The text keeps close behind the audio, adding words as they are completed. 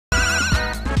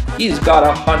He's got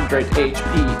 100 HP.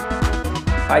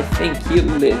 I think he'll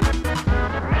live.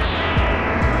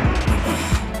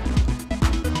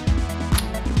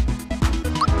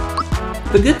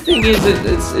 The good thing is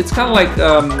it's kind of like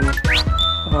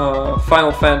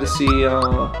Final Fantasy 8,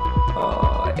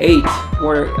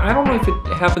 where I don't know if it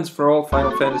happens for all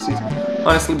Final Fantasies,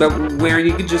 honestly, but where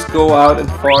you could just go out and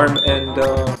farm and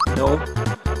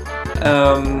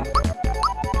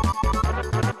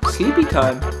sleepy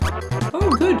time. Oh,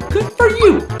 good for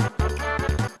you.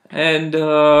 And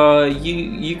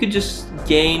you could just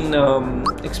gain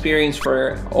experience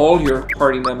for all your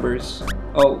party members.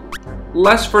 Oh,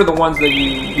 less for the ones that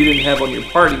you didn't have on your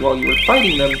party while you were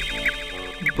fighting them,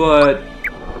 but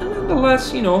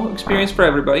nonetheless, you know, experience for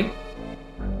everybody.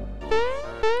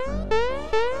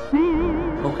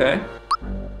 Okay.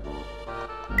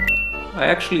 I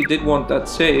actually did want that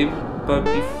save, but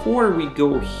before we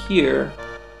go here,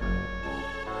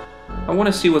 I want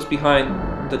to see what's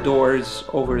behind the doors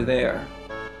over there.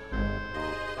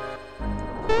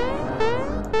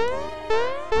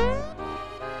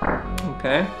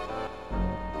 Okay.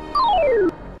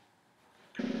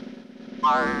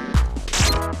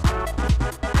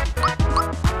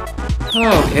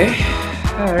 Okay.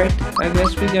 Alright, I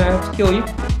guess we're gonna have to kill you.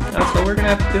 That's what we're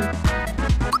gonna have to do.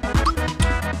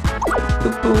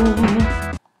 Boom.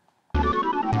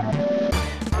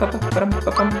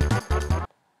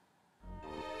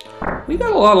 We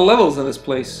got a lot of levels in this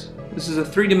place. This is a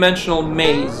three-dimensional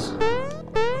maze.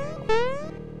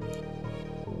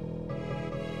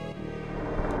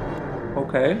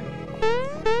 Okay.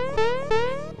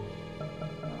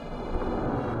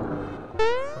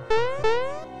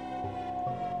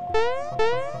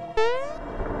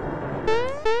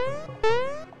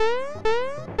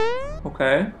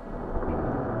 Okay.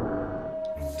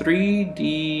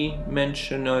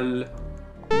 Three-dimensional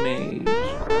maze.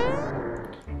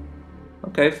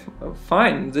 Okay,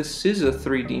 fine. This is a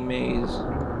 3D maze.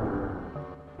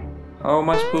 How am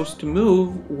I supposed to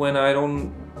move when I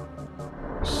don't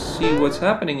see what's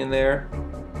happening in there?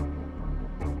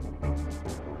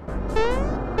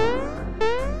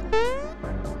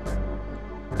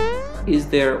 Is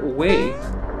there a way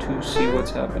to see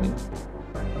what's happening?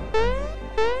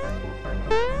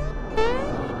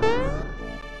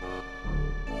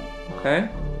 Okay.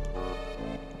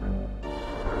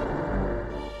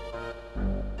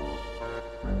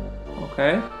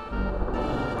 Okay.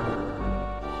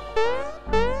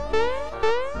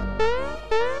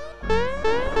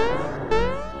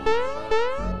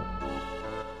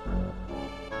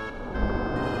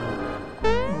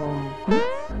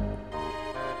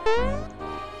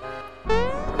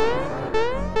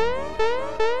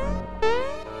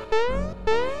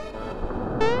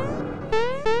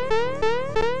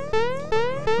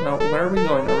 Now, where are we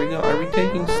going? Are we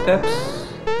taking steps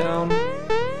down?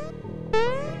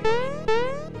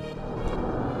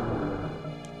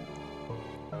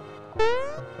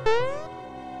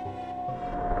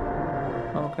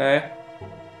 Okay.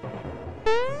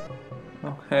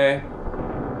 Okay.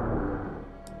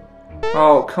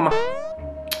 Oh, come on.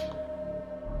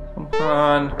 Come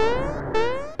on.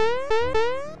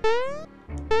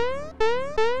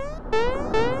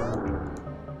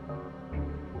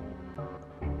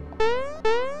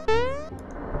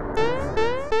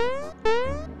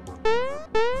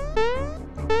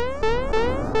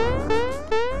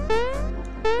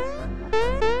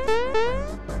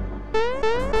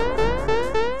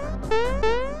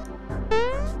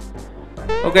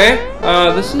 Okay,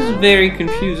 this is very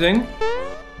confusing.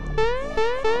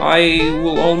 I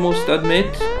will almost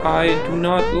admit I do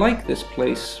not like this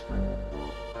place.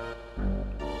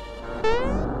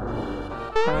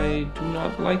 I do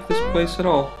not like this place at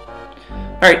all.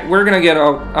 Alright, we're gonna get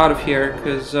out of here,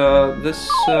 because this,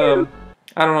 I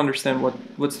don't understand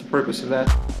what's the purpose of that.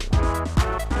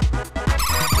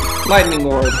 Lightning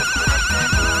orb.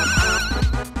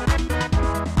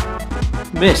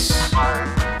 Miss.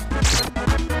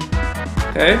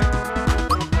 Okay.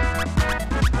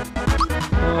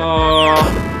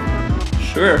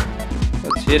 Sure.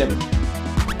 Let's hit him.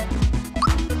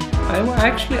 I want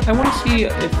to see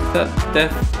if that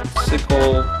death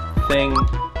sickle thing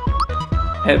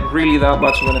had really that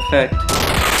much of an effect.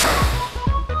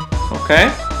 Okay.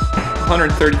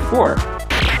 134.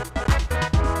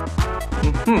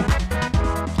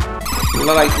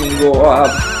 Lightning go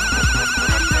up.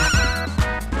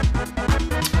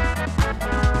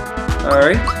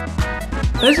 Alright.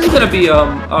 This is gonna be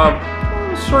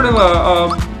sort of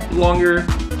a longer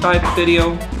type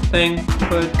video thing,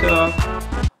 but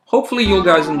hopefully you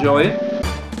guys enjoy it.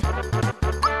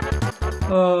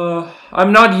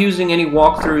 I'm not using any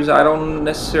walkthroughs. I don't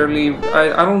necessarily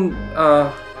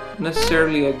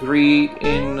agree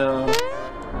in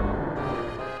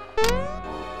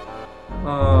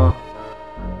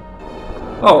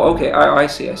oh, okay. I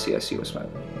see what's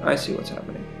happening. I see what's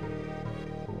happening.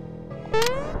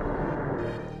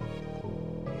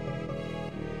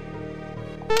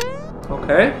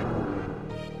 Okay.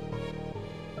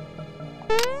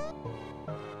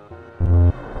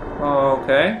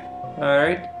 Okay.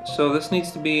 Alright. So this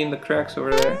needs to be in the cracks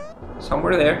over there.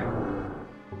 Somewhere there.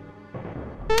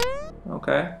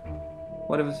 Okay.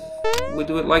 What if we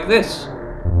do it like this?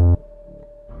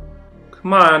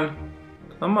 Come on.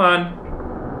 Come on.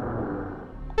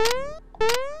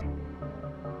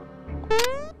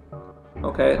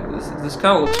 Okay, this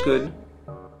kind of looks good.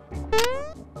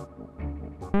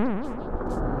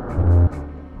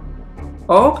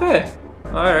 Okay.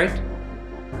 Alright.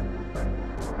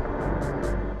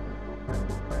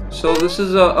 So this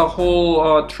is a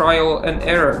whole trial and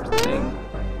error thing.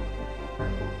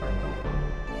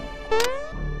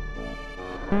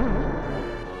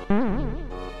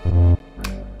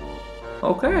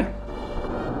 Okay.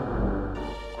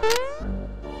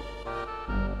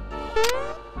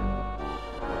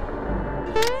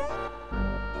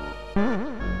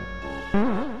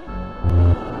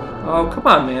 Oh, come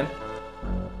on, man.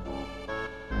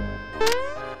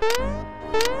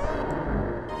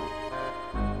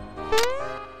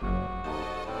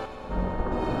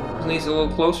 This needs a little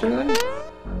closer then?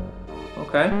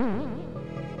 Okay.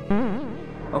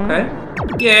 Okay.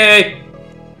 Yay!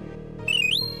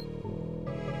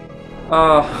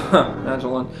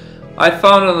 Angeline. I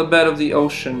found on the bed of the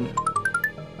ocean.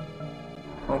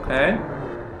 Okay.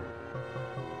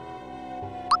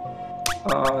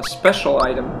 Special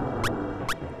item.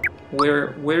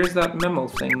 Where's that memo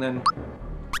thing then?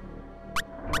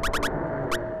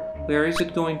 Where is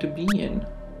it going to be in?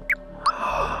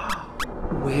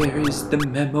 Where is the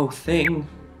memo thing?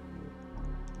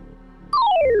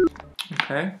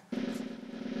 Okay.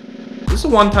 This is a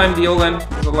one-time deal then?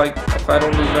 So, like, if I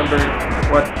don't remember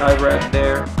what I read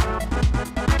there.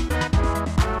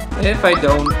 If I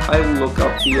don't, I will look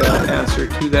up the answer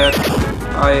to that.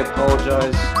 I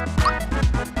apologize.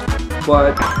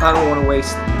 But I don't want to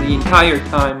waste the entire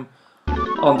time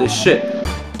on this ship.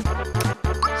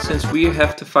 Since we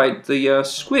have to fight the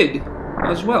squid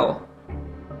as well.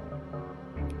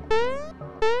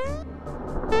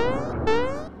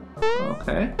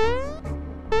 Okay.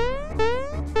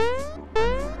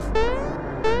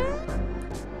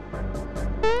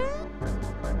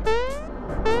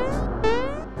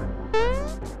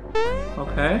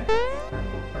 Okay.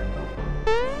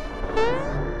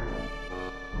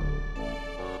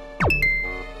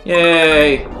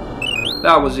 Yay!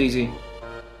 That was easy.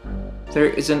 There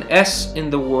is an S in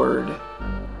the word.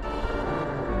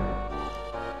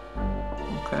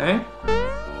 Okay.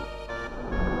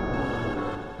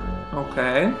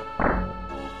 Okay.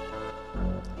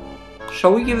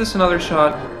 Shall we give this another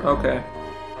shot? Okay.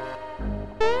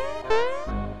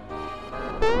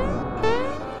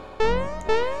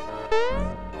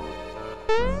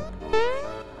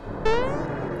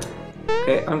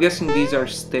 Okay, I'm guessing these are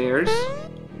stairs.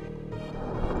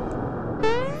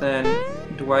 Then,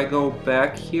 do I go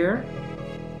back here?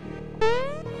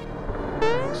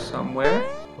 Somewhere?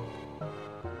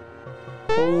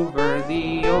 Over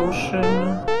the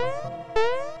ocean.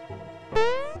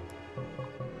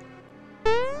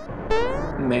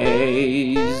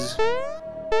 Maze.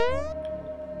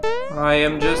 I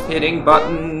am just hitting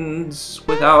buttons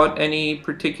without any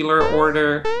particular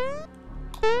order.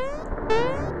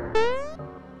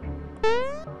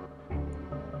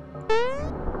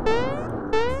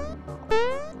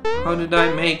 How did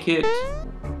I make it?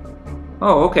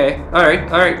 Oh, okay. All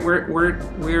right.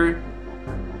 We're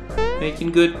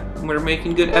making good. We're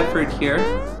making good effort here.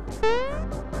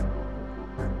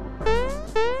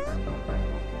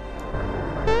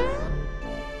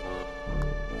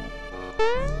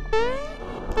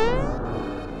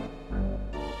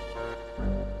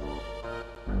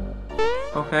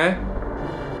 Okay.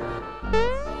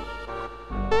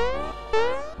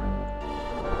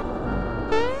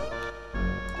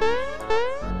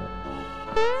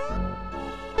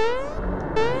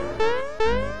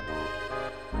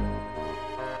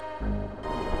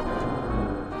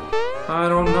 I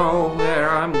don't know where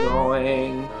I'm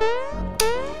going.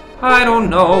 I don't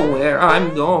know where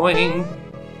I'm going.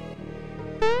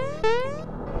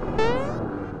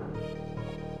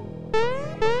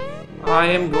 I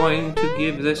am going to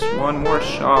give this one more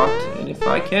shot, and if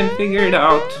I can figure it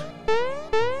out...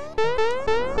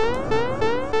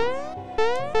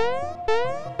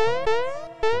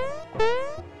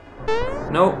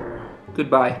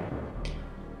 goodbye.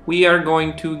 We are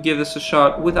going to give this a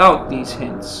shot without these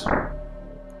hints.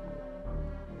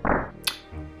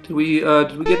 Did we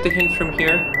get the hint from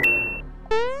here?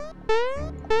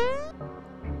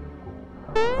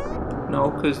 No,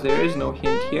 because there is no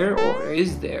hint here, or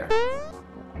is there?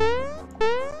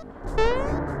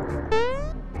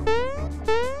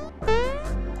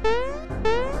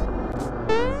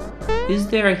 Is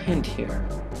there a hint here?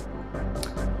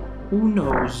 Who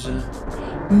knows?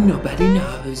 Nobody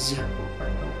knows.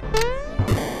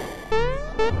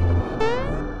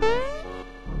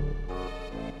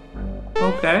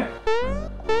 Okay.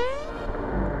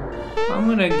 I'm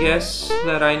gonna guess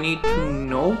that I need to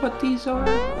know what these are.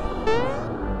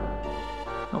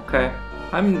 Okay.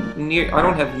 I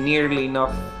don't have nearly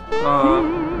enough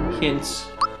hints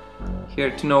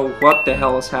here to know what the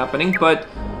hell is happening, but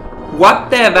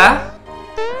whatever.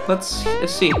 Let's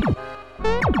see.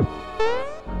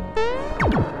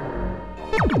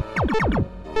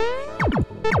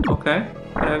 Okay,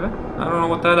 whatever. I don't know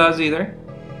what that does either.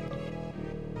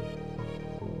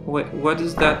 Wait, what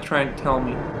is that trying to tell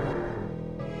me?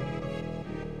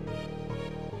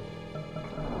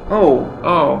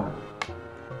 Oh.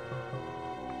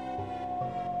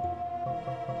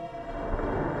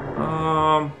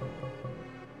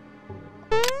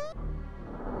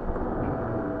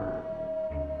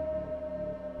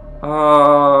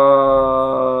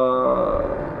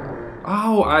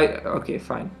 Okay,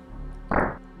 fine.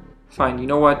 Fine, you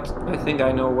know what? I think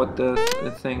I know what the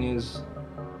thing is.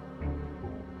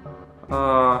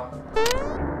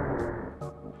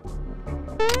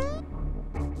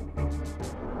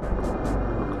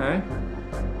 Okay.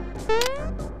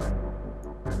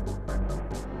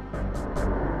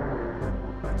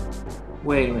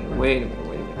 Wait a minute.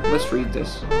 Let's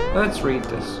read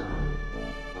this.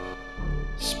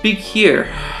 Speak here.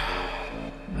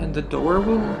 And the door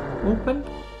will open?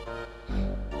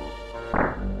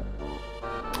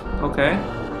 Okay.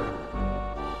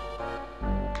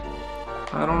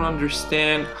 I don't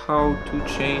understand how to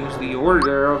change the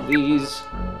order of these.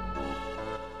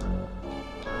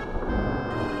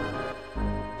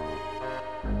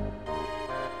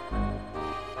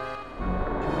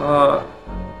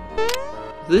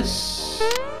 This